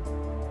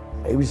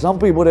 Maybe some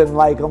people didn't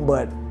like him,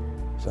 but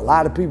there's a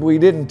lot of people he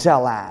didn't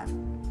tell on.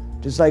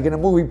 Just like in the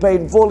movie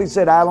Paid in Full, he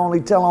said, I'll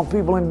only tell on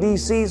people in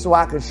D.C. so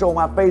I can show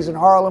my face in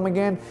Harlem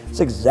again.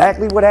 It's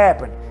exactly what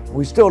happened.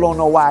 We still don't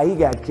know why he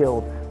got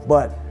killed,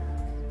 but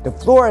the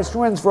Flores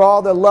Twins, for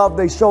all the love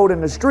they showed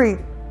in the street,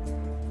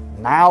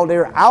 now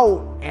they're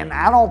out, and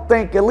I don't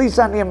think, at least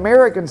on the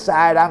American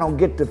side, I don't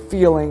get the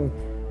feeling,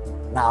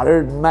 now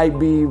there might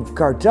be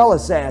cartel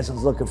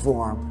assassins looking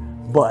for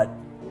them, but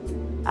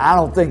I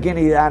don't think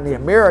any on the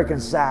American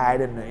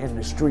side in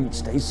the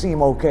streets, they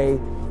seem okay.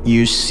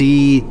 You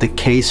see the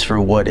case for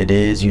what it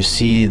is, you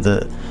see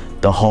the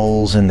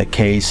holes in the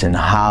case and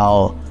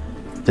how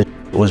the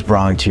was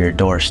brought to your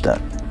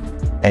doorstep.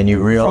 And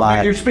you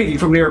realize— You're speaking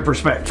from their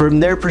perspective. From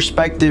their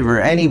perspective, or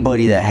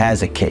anybody that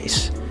has a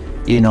case.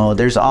 You know,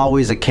 there's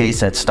always a case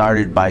that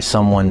started by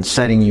someone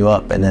setting you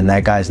up, and then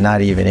that guy's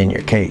not even in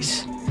your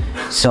case.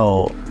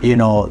 So, you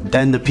know,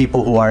 then the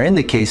people who are in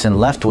the case and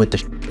left with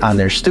the on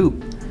their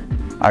stoop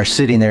are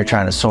sitting there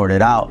trying to sort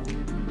it out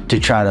to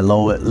try to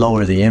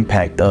lower the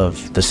impact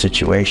of the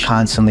situation.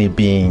 Constantly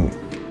being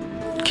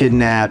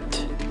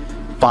kidnapped,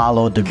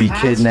 followed to be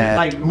kidnapped.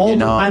 Like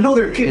multiple, I know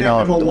they're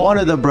kidnapped. You know, one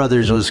of the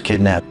brothers was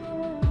kidnapped.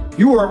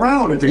 You were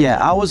around at the— Yeah,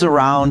 I was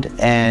around,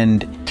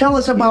 and tell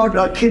us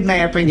about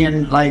kidnapping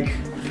and like.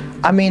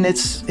 I mean,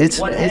 it's the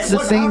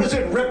same.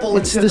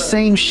 It's the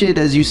same shit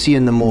as you see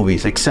in the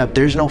movies, except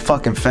there's no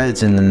fucking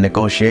feds in the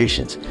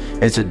negotiations.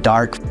 It's a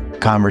dark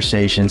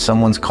conversation.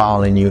 Someone's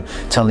calling you,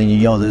 telling you,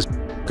 yo, this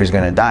motherfucker's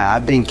gonna die.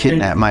 I've been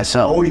kidnapped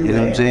myself. Oh, you know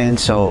what I'm saying?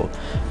 So,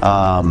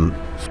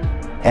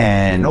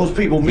 and those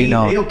people mean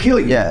they'll kill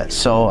you. Yeah.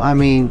 So I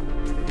mean,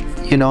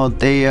 you know,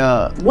 they.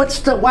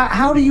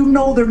 How do you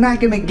know they're not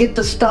gonna get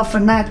the stuff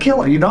and not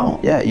kill you? You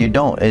don't. Yeah, you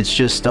don't. It's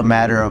just a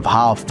matter of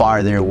how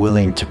far they're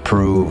willing to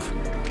prove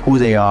who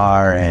they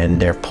are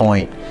and their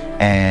point,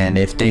 and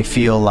if they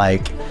feel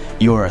like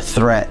you're a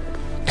threat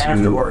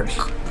afterwards,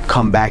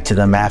 come back to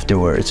them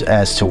afterwards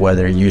as to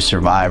whether you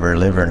survive or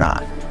live or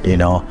not, you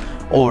know,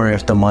 or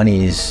if the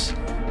money's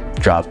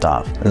dropped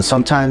off. And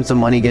sometimes the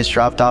money gets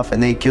dropped off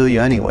and they kill you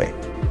anyway,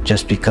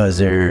 just because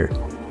they're,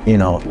 you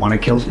know, want to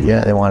kill somebody.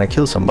 Yeah, they want to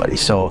kill somebody.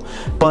 So,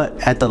 but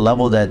at the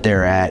level that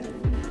they're at,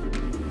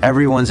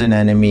 everyone's an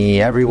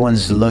enemy,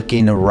 everyone's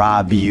looking to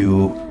rob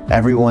you,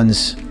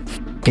 everyone's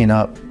picking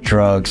up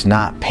drugs,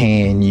 not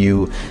paying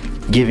you,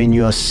 giving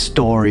you a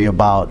story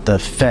about the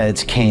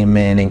feds came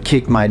in and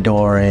kicked my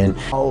door in.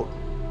 Oh,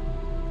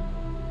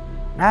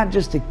 not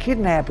just the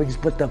kidnappings,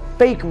 but the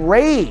fake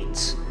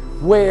raids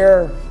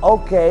where,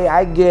 okay,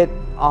 I get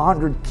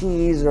 100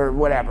 keys or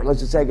whatever. Let's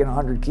just say I get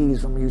 100 keys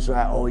from you, so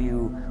I owe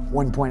you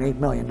 $1.8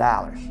 million.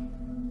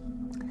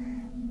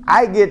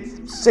 I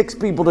get 6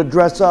 people to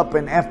dress up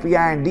in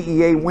FBI and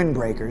DEA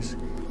windbreakers,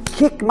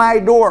 kick my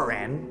door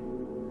in,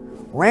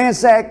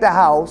 ransack the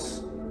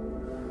house,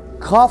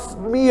 cuff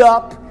me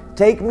up,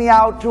 take me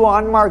out to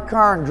an unmarked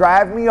car and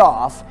drive me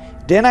off.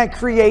 Then I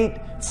create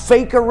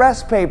fake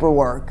arrest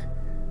paperwork,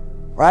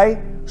 right?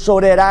 So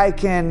that I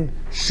can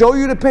show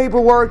you the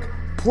paperwork,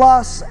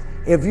 plus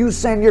if you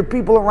send your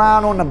people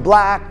around on the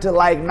block to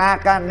like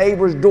knock on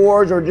neighbors'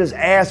 doors or just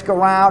ask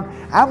around,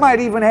 I might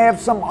even have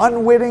some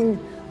unwitting,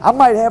 I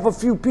might have a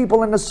few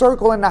people in the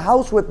circle in the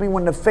house with me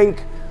when the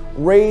fake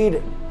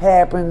raid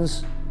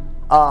happens.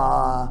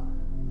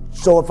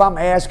 So if I'm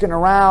asking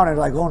around and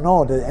like, oh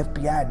no, the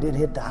FBI did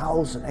hit the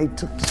house and they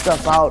took the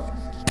stuff out.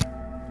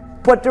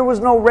 But there was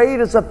no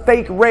raid, it's a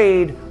fake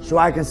raid, so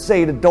I can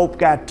say the dope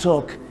got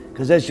took,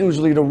 because that's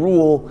usually the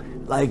rule.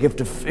 Like if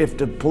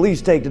the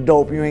police take the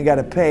dope, you ain't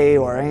gotta pay,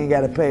 or I ain't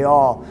gotta pay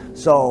all.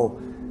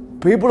 So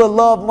people that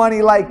love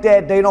money like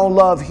that, they don't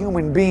love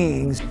human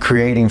beings.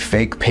 Creating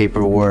fake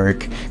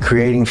paperwork,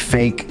 creating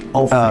fake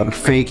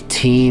fake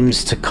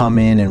teams to come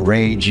in and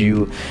raid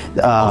you.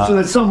 So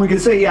that someone can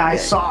say, yeah, I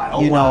saw it.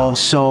 Oh, you know,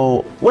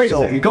 so... Wait a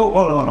second, hold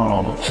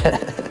on.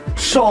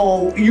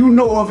 So you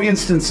know of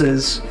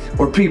instances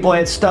where people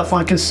had stuff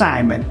on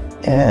consignment,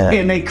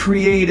 and they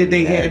created,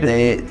 they had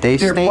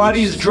their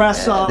buddies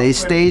dress up. They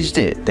staged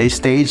it. They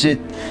staged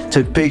it,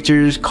 took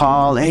pictures,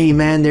 called, hey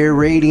man, they're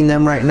raiding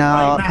them right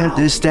now,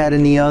 this, that,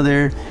 and the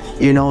other.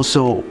 You know,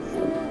 so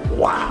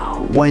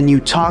wow. When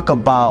you talk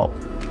about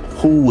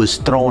who was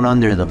thrown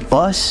under the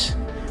bus,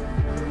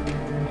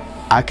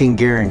 I can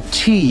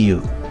guarantee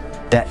you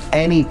that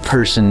any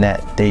person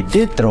that they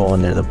did throw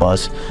under the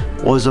bus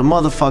was a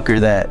motherfucker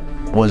that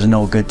was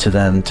no good to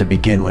them to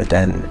begin with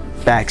and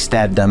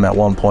backstabbed them at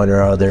one point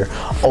or other,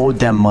 owed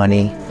them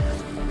money,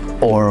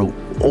 or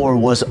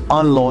was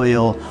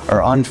unloyal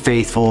or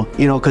unfaithful,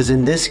 you know, because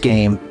in this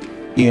game,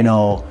 you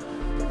know,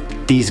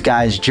 these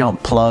guys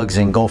jump plugs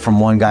and go from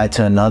one guy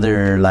to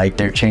another like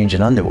they're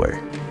changing underwear.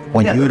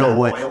 When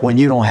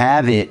you don't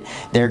have it,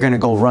 they're gonna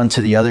go run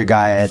to the other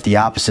guy at the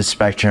opposite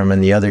spectrum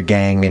and the other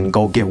gang and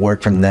go get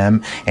work from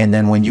them. And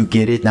then when you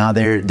get it, now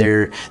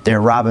they're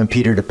robbing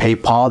Peter to pay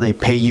Paul. They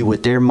pay you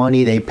with their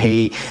money, they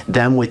pay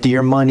them with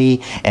your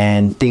money,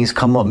 and things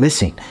come up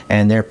missing.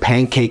 And they're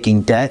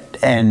pancaking debt,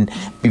 and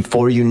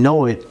before you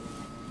know it,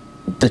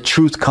 the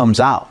truth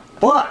comes out.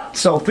 But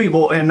so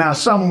people, and now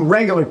some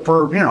regular,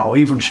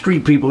 even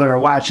street people that are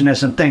watching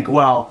this and think,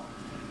 well,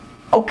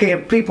 okay,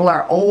 if people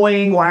are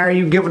owing, why are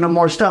you giving them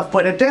more stuff?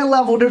 But at that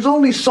level, there's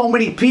only so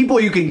many people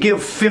you can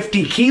give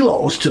 50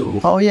 kilos to.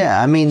 Oh yeah,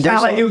 I mean, it's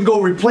not like you can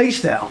go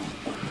replace them.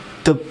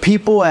 The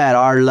people at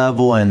our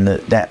level and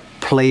that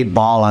played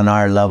ball on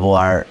our level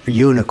are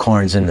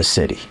unicorns in the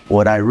city.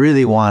 What I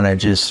really want to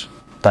just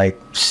like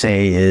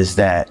say is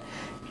that,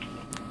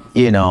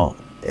 you know,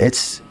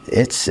 it's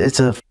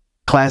a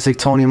classic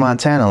Tony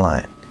Montana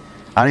line.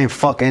 I didn't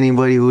fuck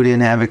anybody who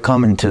didn't have it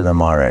coming to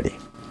them already.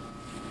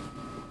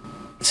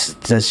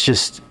 That's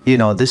just, you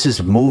know, this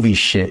is movie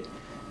shit,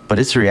 but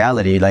it's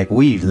reality. Like,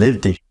 we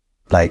lived it.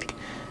 Like,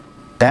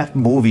 that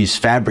movie's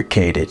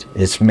fabricated.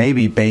 It's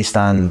maybe based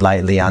on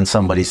lightly on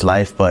somebody's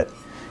life, but,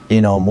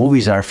 you know,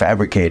 movies are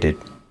fabricated.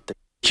 The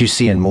shit you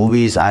see in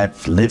movies,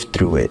 I've lived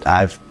through it.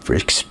 I've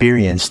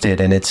experienced it,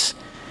 and it's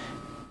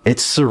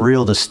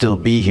surreal to still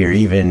be here,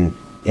 even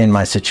in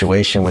my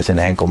situation with an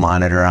ankle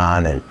monitor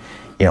on, and,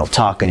 you know,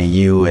 talking to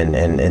you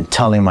and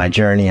telling my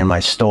journey and my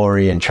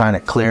story and trying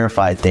to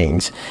clarify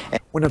things.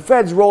 When the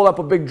feds roll up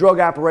a big drug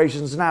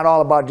operation, it's not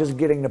all about just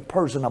getting the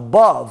person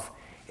above.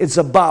 It's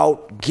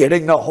about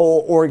getting the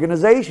whole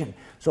organization.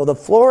 So the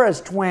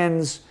Flores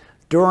Twins,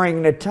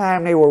 during the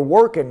time they were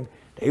working,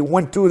 they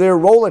went through their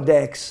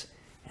Rolodex,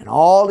 and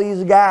all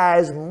these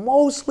guys,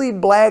 mostly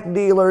black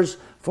dealers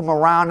from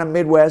around the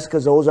Midwest,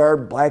 because those are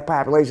black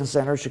population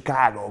centers,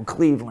 Chicago,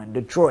 Cleveland,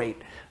 Detroit,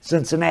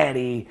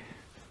 Cincinnati,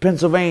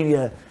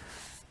 Pennsylvania,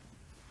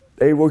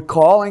 They were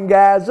calling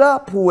guys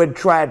up who had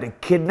tried to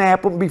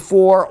kidnap them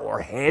before or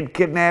had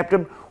kidnapped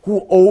them,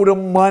 who owed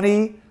them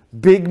money,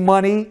 big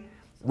money.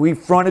 We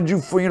fronted you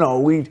for,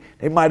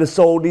 they might have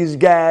sold these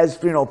guys,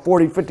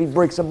 40, 50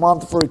 bricks a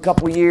month for a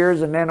couple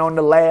years, and then on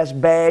the last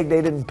bag,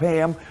 they didn't pay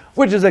them,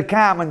 which is a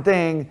common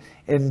thing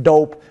in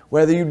dope.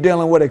 Whether you're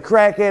dealing with a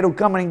crackhead who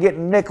coming and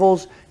getting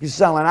nickels, you're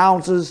selling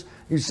ounces,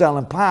 you're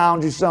selling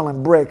pounds, you're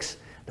selling bricks.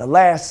 The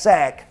last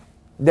sack,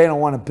 they don't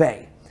want to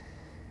pay.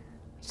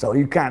 So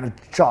you kind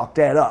of chalk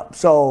that up.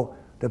 So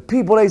the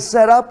people they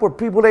set up were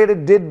people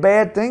that did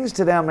bad things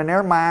to them in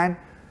their mind.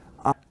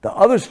 The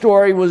other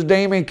story was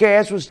Damon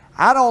Cash.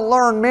 I don't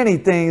learn many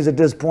things at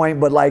this point,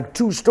 but like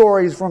 2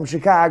 stories from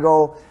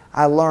Chicago.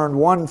 I learned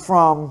one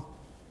from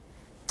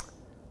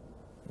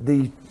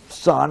the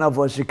son of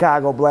a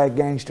Chicago black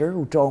gangster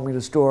who told me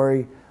the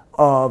story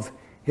of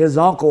his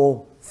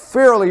uncle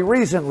fairly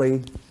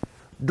recently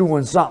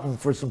doing something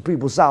for some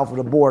people south of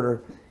the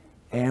border,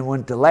 and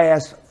when the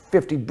last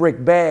 50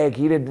 brick bag,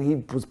 he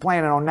was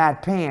planning on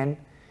not paying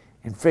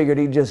and figured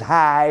he'd just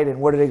hide.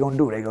 And what are they going to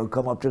do? They going to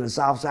come up to the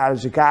south side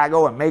of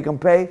Chicago and make him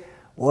pay?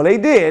 Well, they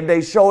did.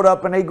 They showed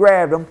up and they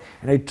grabbed him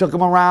and they took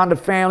him around the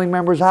family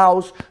member's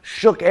house,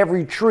 shook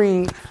every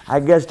tree.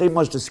 I guess they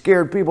must have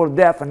scared people to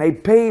death, and they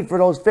paid for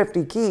those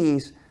 50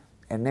 keys.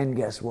 And then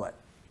guess what?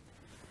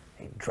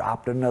 They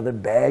dropped another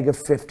bag of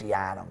 50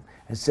 on him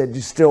and said,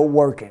 you're still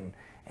working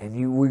and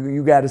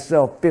you got to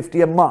sell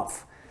 50 a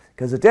month.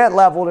 Because at that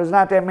level, there's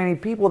not that many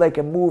people that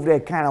can move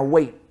that kind of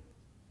weight.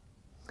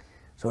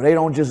 So they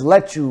don't just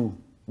let you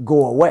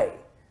go away.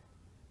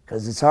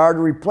 Because it's hard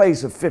to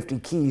replace a 50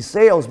 key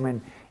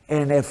salesman.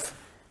 And if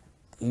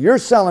you're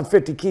selling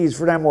 50 keys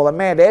for them, well,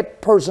 man,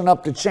 that person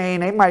up the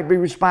chain, they might be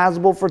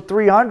responsible for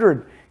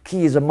 300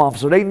 keys a month.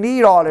 So they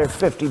need all their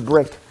 50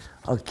 brick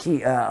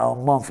a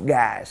month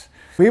guys.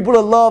 People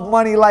that love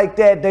money like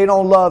that, they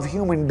don't love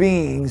human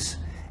beings.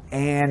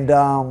 And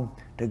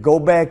to go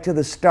back to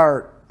the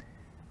start,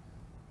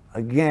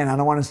 again, I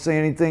don't want to say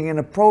anything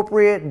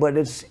inappropriate, but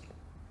it's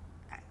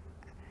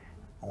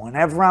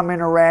whenever I'm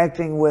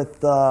interacting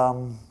with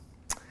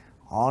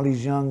all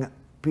these young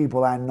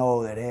people I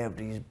know that have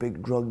these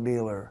big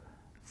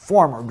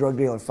former drug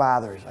dealer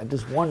fathers, I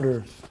just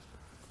wonder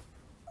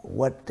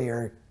what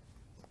their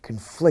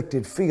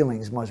conflicted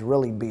feelings must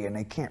really be, and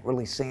they can't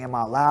really say them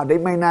out loud. They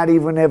may not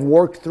even have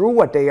worked through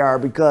what they are,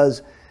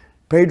 because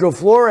Pedro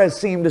Flores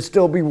seemed to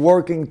still be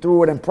working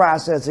through it and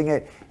processing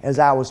it as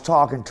I was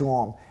talking to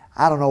him.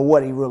 I don't know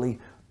what he really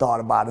thought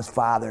about his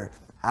father.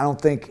 I don't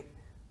think,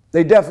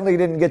 they definitely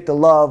didn't get the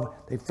love.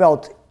 They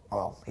felt,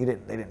 well, they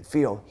didn't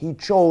feel. He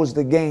chose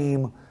the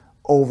game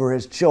over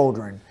his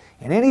children.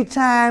 And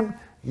anytime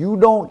you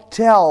don't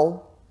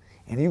tell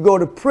and you go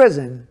to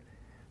prison,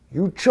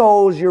 you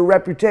chose your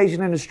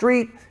reputation in the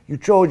street, you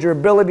chose your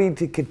ability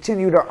to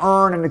continue to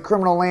earn in the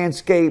criminal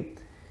landscape,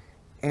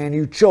 and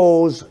you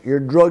chose your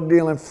drug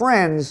dealing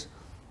friends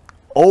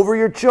over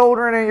your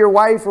children and your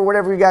wife or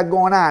whatever you got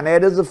going on.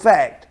 That is a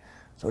fact.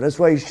 So that's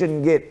why you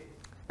shouldn't get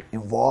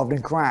involved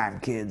in crime,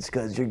 kids,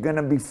 because you're going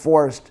to be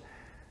forced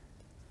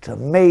to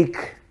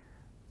make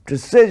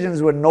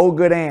decisions with no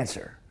good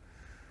answer.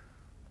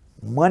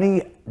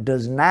 Money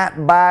does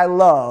not buy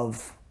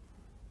love,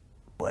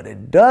 but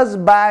it does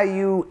buy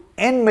you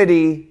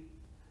enmity.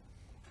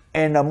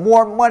 And the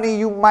more money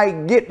you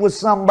might get with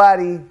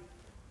somebody,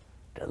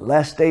 the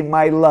less they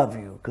might love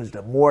you, because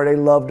the more they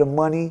love the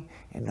money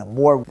and the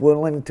more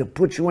willing to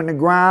put you in the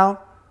ground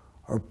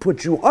or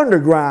put you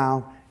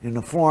underground. In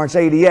the Florence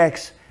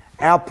ADX,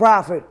 Al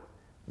Prophet,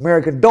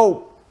 American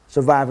Dope,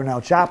 Surviving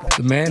El Chapo.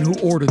 The man who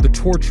ordered the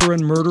torture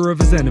and murder of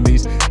his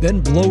enemies,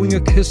 then blowing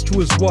a kiss to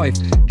his wife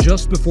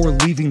just before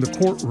leaving the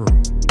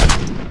courtroom.